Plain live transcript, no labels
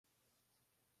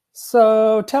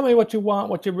So tell me what you want,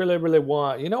 what you really, really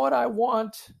want. You know what I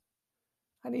want?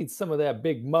 I need some of that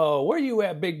Big Mo. Where you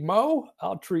at, Big Mo?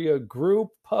 Altria Group,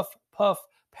 Puff, Puff,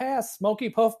 Pass, Smoky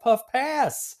Puff, Puff,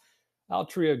 Pass.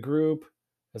 Altria Group,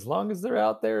 as long as they're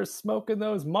out there smoking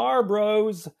those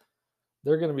Marlboros,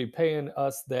 they're going to be paying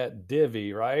us that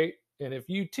divvy, right? And if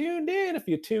you tuned in, I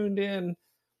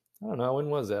don't know,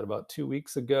 when was that? About 2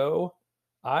 weeks ago.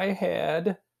 I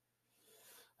had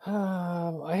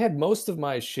I had most of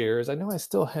my shares. I know I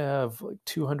still have like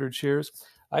 200 shares.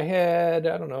 I had,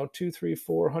 I don't know, two, three,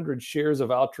 400 shares of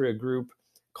Altria Group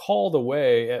called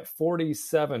away at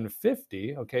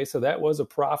 47.50. Okay, so that was a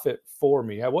profit for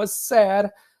me. I was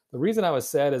sad. The reason I was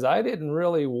sad is I didn't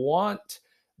really want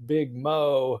Big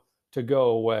Mo to go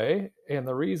away. And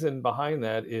the reason behind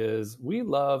that is we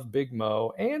love Big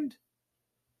Mo and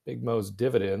Big Mo's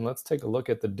dividend. Let's take a look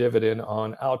at the dividend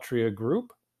on Altria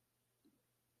Group.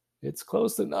 It's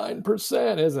close to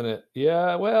 9%, isn't it?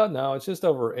 Yeah, well, no, it's just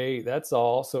over 8. That's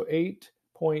all. So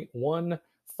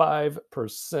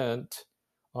 8.15%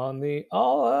 on the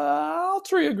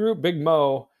Altria Group, Big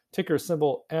Mo, ticker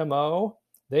symbol MO.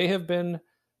 They have been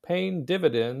paying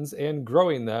dividends and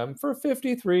growing them for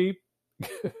 53.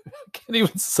 Can't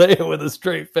even say it with a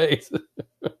straight face.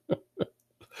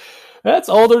 That's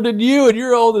older than you, and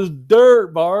you're old as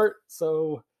dirt, Bart.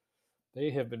 So they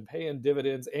have been paying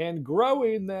dividends and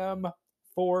growing them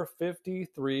for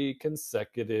 53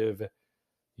 consecutive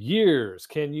years.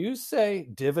 Can you say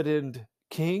dividend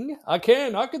king? I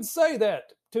can. I can say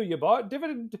that to you, Bart.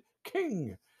 Dividend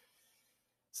king.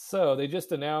 So they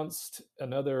just announced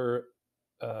another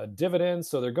dividend.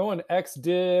 So they're going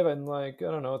ex-div and like, I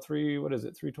don't know,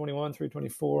 321,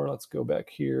 324. Let's go back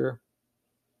here.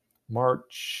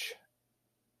 March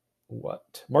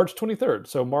 23rd.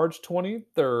 So March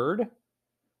 23rd,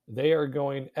 they are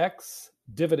going ex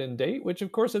dividend date, which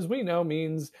of course, as we know,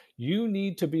 means you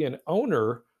need to be an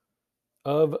owner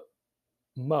of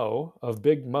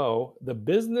Big Mo, the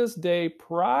business day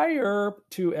prior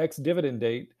to ex dividend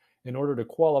date in order to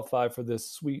qualify for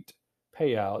this sweet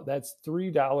payout. That's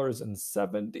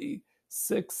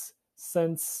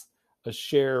 $3.76 a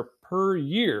share per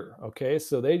year. Okay,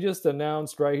 so they just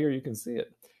announced right here, you can see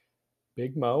it.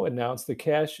 Big Mo announced the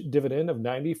cash dividend of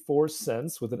 94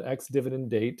 cents with an ex-dividend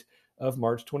date of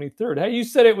March 23rd. Hey, you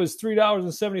said it was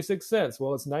 $3.76.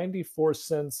 Well, it's 94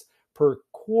 cents per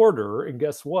quarter. And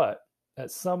guess what? At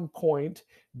some point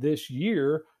this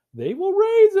year, they will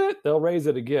raise it. They'll raise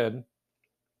it again.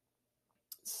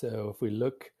 So if we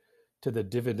look to the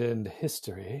dividend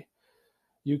history,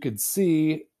 you could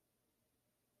see,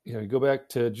 you go back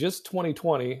to just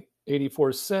 2020,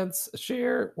 84 cents a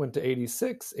share went to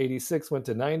 86, 86 went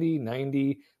to 90,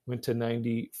 90 went to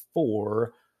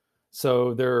 94.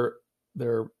 So their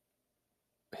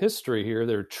history here,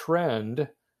 their trend,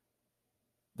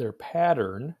 their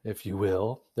pattern, if you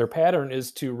will, their pattern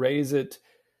is to raise it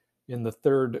in the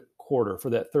third quarter for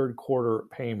that third quarter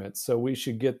payment. So we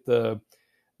should get we'll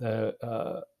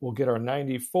get our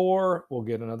 94, we'll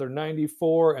get another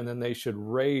 94, and then they should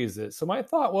raise it. So my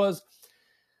thought was,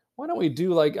 why don't we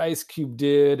do like Ice Cube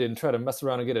did and try to mess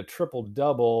around and get a triple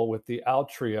double with the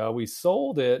Altria? We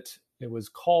sold it. It was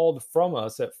called from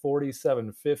us at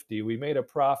 47.50. We made a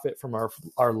profit from our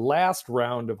last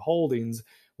round of holdings,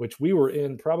 which we were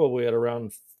in probably at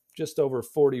around just over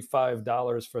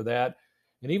 $45 for that.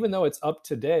 And even though it's up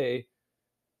today,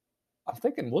 I'm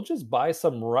thinking we'll just buy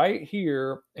some right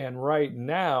here and right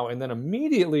now, and then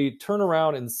immediately turn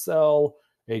around and sell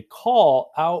a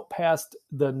call out past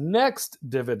the next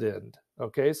dividend.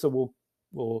 Okay, so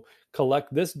we'll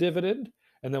collect this dividend,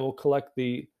 and then we'll collect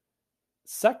the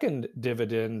second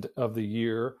dividend of the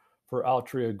year for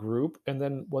Altria Group, and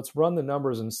then let's run the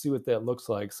numbers and see what that looks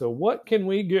like. So what can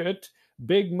we get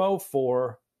Big Mo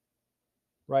for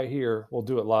right here? We'll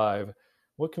do it live.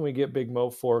 What can we get Big Mo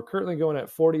for? Currently going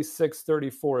at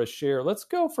 $46.34 a share. Let's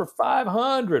go for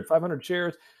 500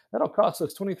 shares. That'll cost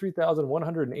us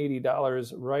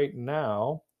 $23,180 right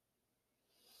now.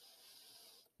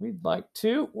 We'd like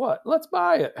to, what? Let's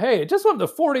buy it. Hey, it just went to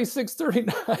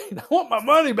 $46.39. I want my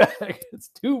money back. It's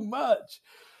too much.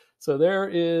 So there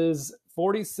is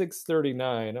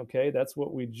 $46.39. Okay, that's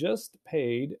what we just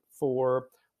paid for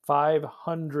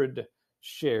 500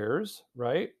 shares,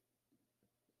 right?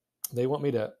 They want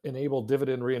me to enable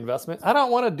dividend reinvestment. I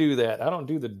don't want to do that. I don't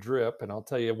do the drip, and I'll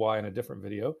tell you why in a different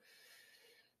video.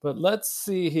 But let's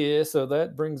see here. So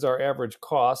that brings our average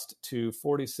cost to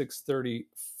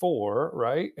 $46.34,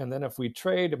 right? And then if we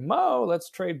trade Mo, let's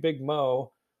trade Big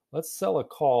Mo. Let's sell a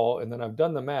call. And then I've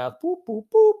done the math, boop, boop,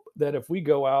 boop, that if we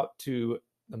go out to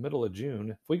the middle of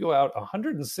June, if we go out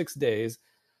 106 days,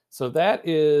 So that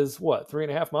is what,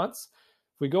 3.5 months?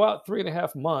 If we go out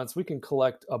 3.5 months, we can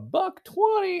collect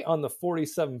 $1.20 on the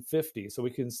 47.50. So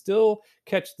we can still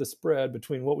catch the spread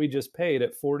between what we just paid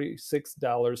at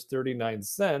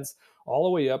 $46.39 all the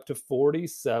way up to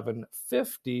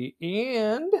 47.50.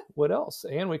 And what else?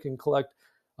 And we can collect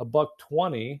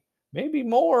 $1.20, maybe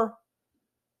more,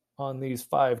 on these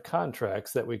 5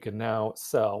 contracts that we can now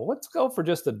sell. Let's go for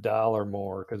just $1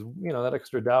 more, because that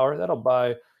extra dollar, that'll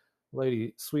buy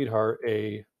lady sweetheart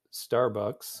a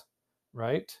Starbucks,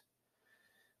 right?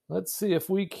 Let's see if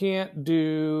we can't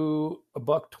do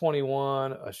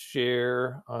 $1.21 a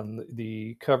share on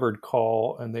the covered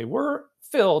call, and they were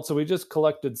filled, so we just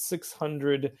collected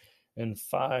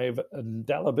 605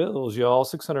 dollar bills, y'all.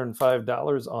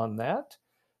 $605 on that.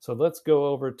 So let's go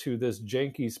over to this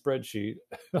janky spreadsheet.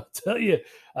 I'll tell you,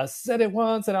 I said it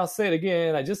once and I'll say it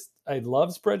again. I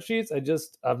love spreadsheets.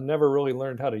 I've never really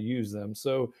learned how to use them.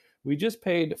 So we just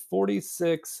paid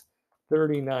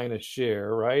 $46.39 a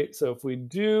share, right? So if we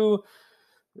do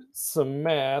some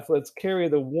math, let's carry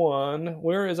the 1.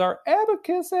 Where is our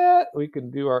abacus at? We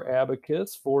can do our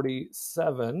abacus.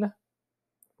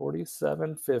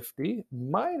 47.50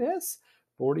 minus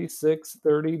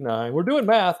 46.39. We're doing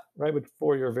math right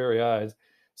before your very eyes.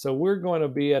 So we're going to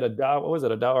be at $1. What was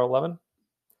it? $1.11?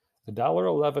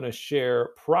 $1.11 a share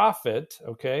profit.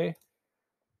 Okay.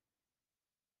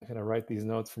 I'm going to write these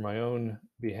notes for my own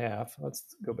behalf.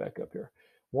 Let's go back up here.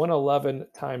 111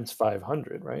 times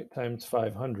 500, right? Times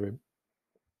 500.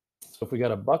 So if we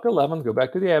got $1.11, go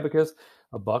back to the abacus,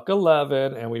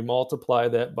 $1.11, and we multiply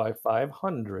that by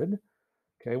 500.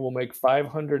 Okay, we'll make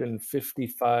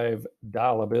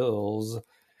 $555 bills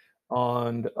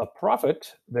on a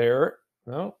profit there.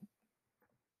 No,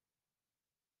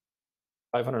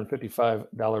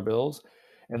 $555 bills.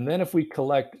 And then if we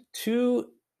collect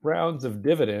 2 rounds of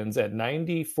dividends at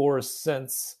 94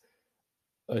 cents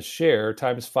a share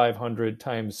times 500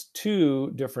 times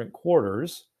 2 different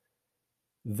quarters,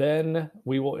 then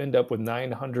we will end up with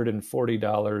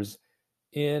 $940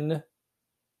 in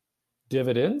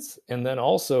dividends. And then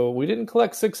also, we didn't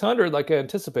collect 600 like I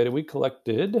anticipated. We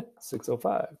collected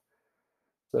 605.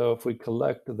 So if we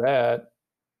collect that,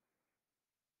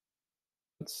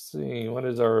 let's see, what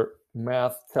does our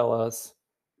math tell us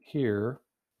here?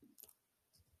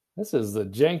 This is the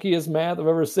jankiest math I've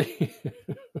ever seen.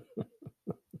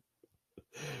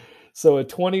 So a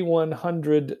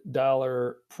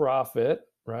 $2,100 profit,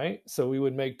 right? So we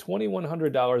would make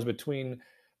 $2,100 between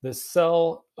the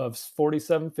sell of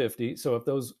 47.50. So if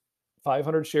those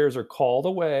 500 shares are called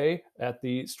away at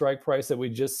the strike price that we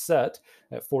just set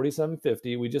at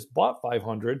 47.50, we just bought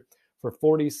 500 for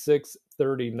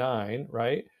 46.39,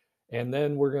 right? And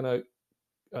then we're going to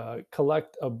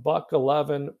collect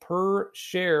 $1.11 per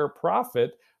share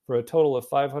profit for a total of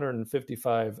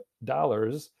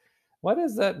 $555. Why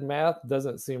does that math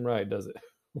doesn't seem right, does it?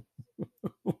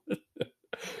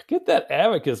 Get that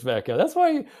abacus back out. That's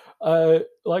why I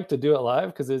like to do it live,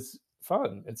 because it's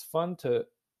fun. It's fun to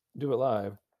do it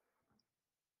live.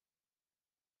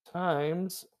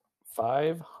 Times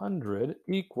 500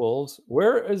 equals,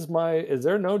 is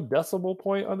there no decimal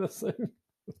point on this thing?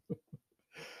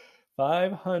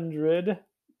 500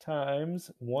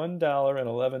 times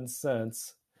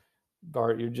 $1.11.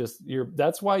 Bart,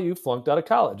 that's why you flunked out of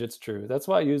college. It's true. That's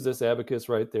why I use this abacus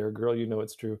right there. Girl, you know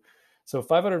it's true. So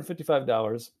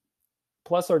 $555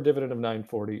 plus our dividend of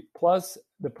 $940 plus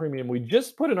the premium we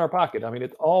just put in our pocket. I mean,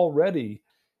 it's already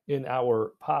in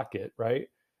our pocket, right?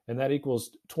 And that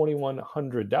equals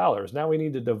 $2,100. Now we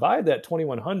need to divide that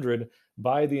 $2,100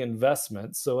 by the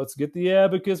investment. So let's get the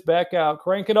abacus back out.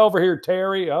 Crank it over here,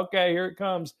 Terry. Okay, here it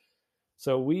comes.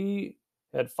 So we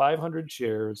had 500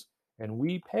 shares, and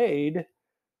we paid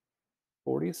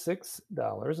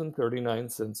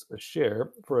 $46.39 a share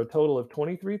for a total of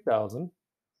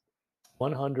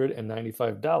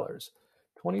 $23,195.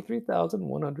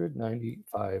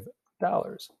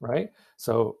 $23,195, right?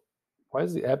 So why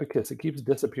is the abacus? It keeps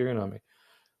disappearing on me.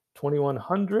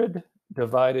 2,100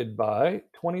 divided by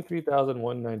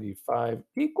 23,195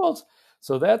 equals,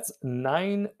 so that's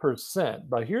 9%.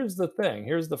 But here's the thing.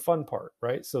 Here's the fun part,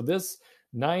 right? So this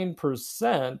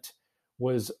 9%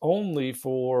 was only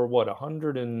for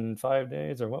 105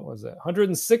 days, or what was that?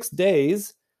 106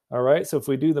 days. All right. So if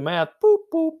we do the math, boop,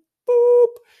 boop, boop,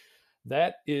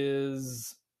 that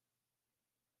is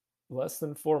less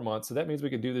than 4 months. So that means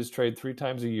we could do this trade 3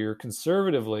 times a year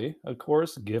conservatively. Of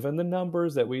course, given the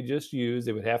numbers that we just used,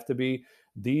 it would have to be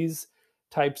these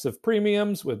types of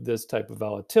premiums with this type of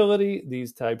volatility,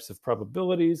 these types of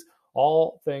probabilities.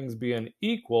 All things being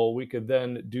equal, we could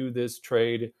then do this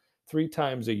trade 3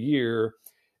 times a year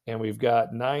And we've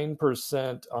got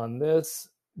 9% on this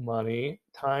money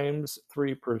times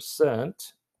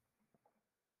 3%.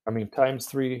 I mean, times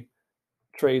 3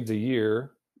 trades a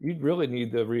year. You'd really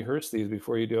need to rehearse these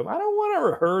before you do them. I don't want to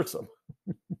rehearse them.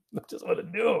 I just want to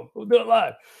do them. We'll do it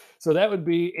live. So that would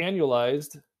be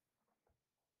annualized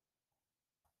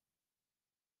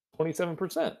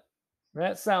 27%.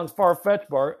 That sounds far-fetched,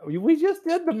 Bart. We just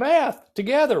did the math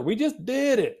together. We just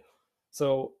did it.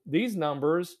 So these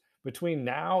numbers between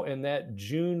now and that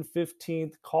June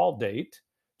 15th call date,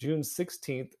 June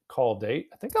 16th call date,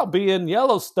 I think I'll be in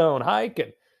Yellowstone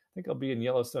hiking.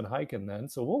 Then.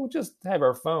 So we'll just have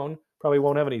our phone. Probably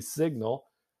won't have any signal,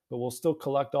 but we'll still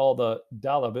collect all the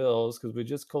Dolla Billz because we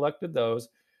just collected those.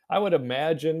 I would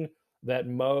imagine that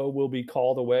Mo will be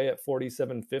called away at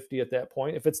 47.50 at that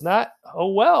point. If it's not,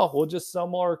 oh well, we'll just sell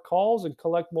more calls and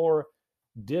collect more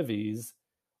divvies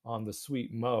on the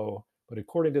sweet Mo. But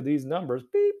according to these numbers,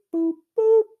 beep, boop,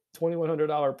 boop,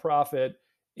 $2,100 profit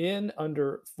in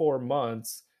under 4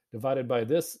 months divided by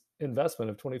this investment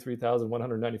of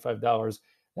 $23,195.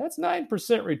 That's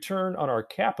 9% return on our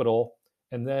capital.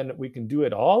 And then we can do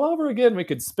it all over again. We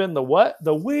could spin the what?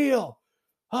 The wheel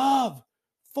of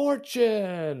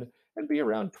fortune and be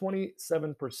around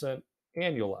 27%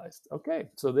 annualized. Okay,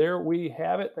 so there we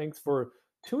have it. Thanks for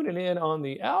tuning in on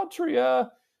the Altria.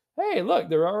 Hey, look,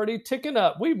 they're already ticking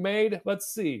up. We made,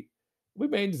 let's see, we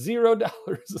made $0.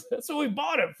 That's what we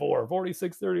bought it for,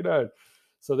 $46.39.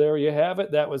 So there you have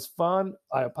it. That was fun.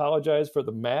 I apologize for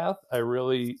the math. I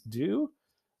really do.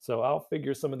 So I'll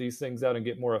figure some of these things out and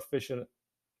get more efficient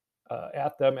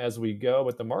at them as we go.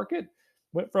 But the market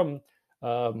went from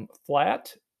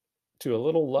flat to a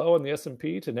little low in the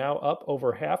S&P to now up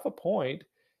over half a point.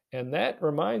 And that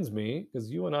reminds me, because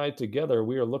you and I together,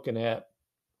 we're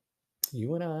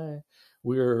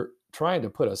trying to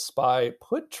put a SPY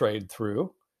put trade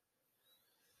through.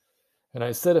 And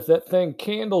I said, if that thing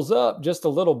candles up just a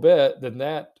little bit, then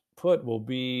that put will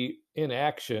be in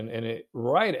action. And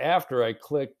right after I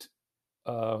clicked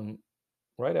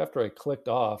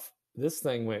off, this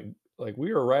thing went, like,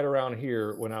 we were right around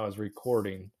here when I was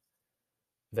recording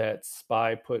that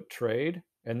SPY put trade.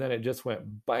 And then it just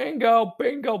went bango,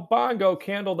 bingo, bongo,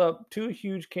 candled up 2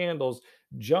 huge candles,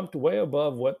 jumped way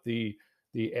above what the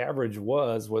average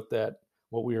was, what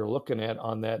we were looking at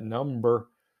on that number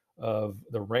of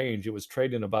the range. It was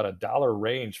trading about $1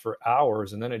 range for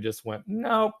hours, and then it just went,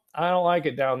 nope, I don't like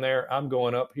it down there. I'm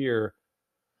going up here.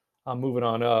 I'm moving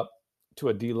on up to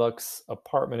a deluxe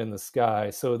apartment in the sky.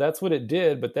 So that's what it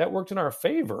did, but that worked in our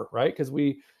favor, right? Because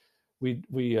we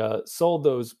sold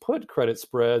those put credit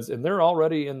spreads, and they're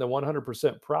already in the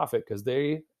 100% profit because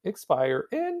they expire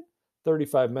in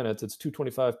 35 minutes. It's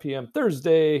 2:25 p.m.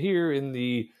 Thursday here in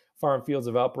the farm fields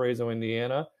of Valparaiso,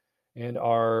 Indiana, and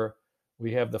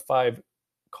we have the 5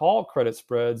 call credit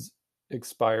spreads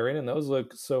expiring, and those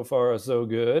look so far so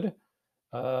good.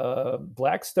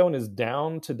 Blackstone is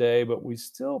down today, but we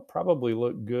still probably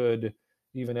look good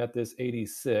even at this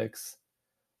 86.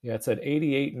 Yeah, it's at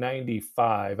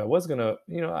 88.95. I was gonna,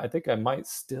 I think I might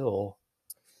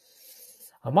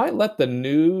let the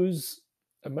news.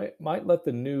 I might let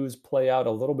the news play out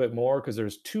a little bit more because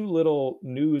there's 2 little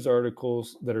news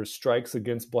articles that are strikes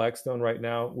against Blackstone right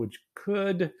now, which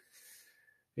could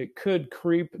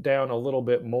creep down a little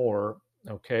bit more.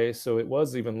 Okay, so it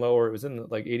was even lower. It was in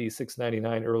like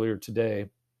 86.99 earlier today.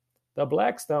 The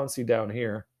Blackstone, see down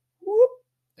here,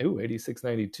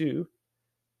 86.92,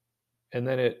 and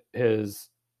then it has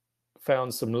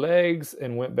found some legs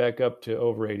and went back up to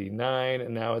over 89,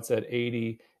 and now it's at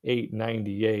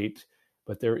 88.98.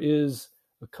 But there is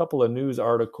a couple of news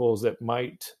articles that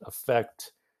might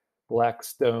affect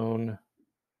Blackstone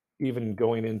even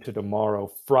going into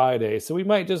tomorrow, Friday. So we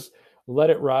might just let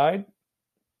it ride.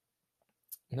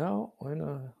 No, why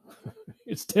not?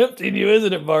 It's tempting you,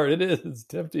 isn't it, Bart? It is. It's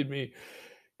tempting me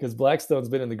because Blackstone's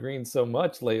been in the green so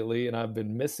much lately, and I've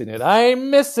been missing it. I ain't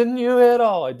missing you at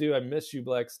all. I do. I miss you,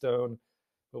 Blackstone.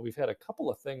 But we've had a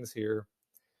couple of things here.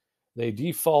 They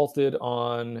defaulted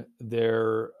on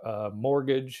their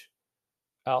mortgage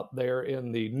out there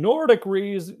in the Nordic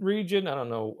region. I don't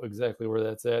know exactly where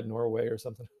that's at, Norway or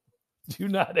something. Do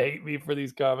not hate me for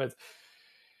these comments.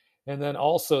 And then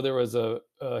also there was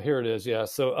here it is. Yeah.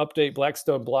 So update,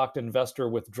 Blackstone blocked investor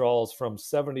withdrawals from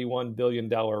 $71 billion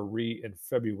REIT in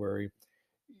February.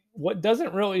 What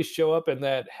doesn't really show up in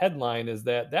that headline is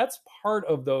that that's part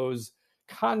of those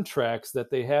contracts that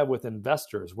they have with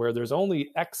investors where there's only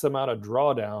X amount of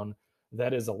drawdown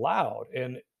that is allowed.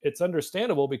 And it's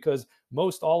understandable because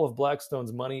most all of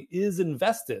Blackstone's money is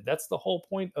invested. That's the whole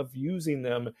point of using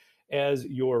them as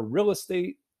your real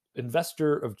estate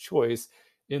investor of choice,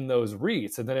 in those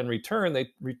REITs. And then in return, they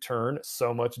return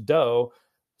so much dough,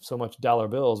 so much dollar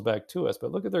bills back to us.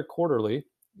 But look at their quarterly,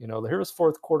 here's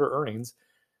fourth quarter earnings.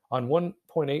 On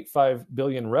 1.85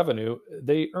 billion revenue,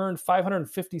 they earned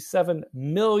 $557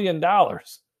 million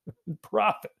in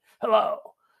profit. Hello.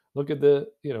 Look at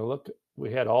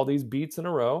we had all these beats in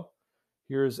a row.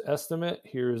 Here's estimate,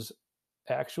 here's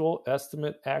actual,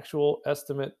 estimate, actual,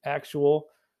 estimate, actual,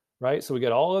 right? So we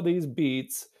got all of these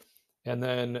beats, and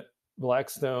then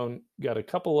Blackstone got a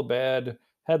couple of bad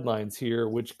headlines here,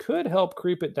 which could help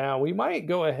creep it down. We might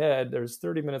go ahead. There's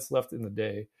 30 minutes left in the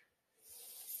day.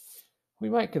 We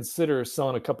might consider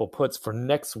selling a couple puts for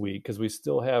next week because we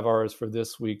still have ours for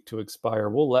this week to expire.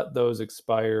 We'll let those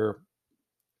expire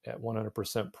at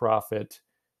 100% profit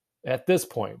at this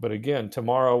point. But again,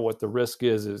 tomorrow, what the risk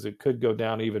is it could go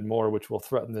down even more, which will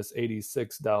threaten this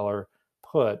 $86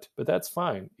 put. But that's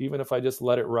fine. Even if I just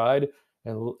let it ride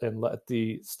and let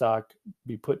the stock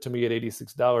be put to me at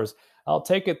 $86, I'll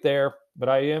take it there. But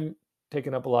I am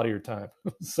taking up a lot of your time.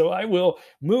 So I will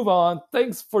move on.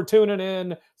 Thanks for tuning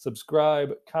in.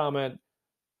 Subscribe, comment,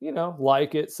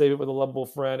 like it, save it with a lovable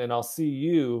friend, and I'll see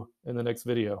you in the next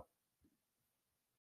video.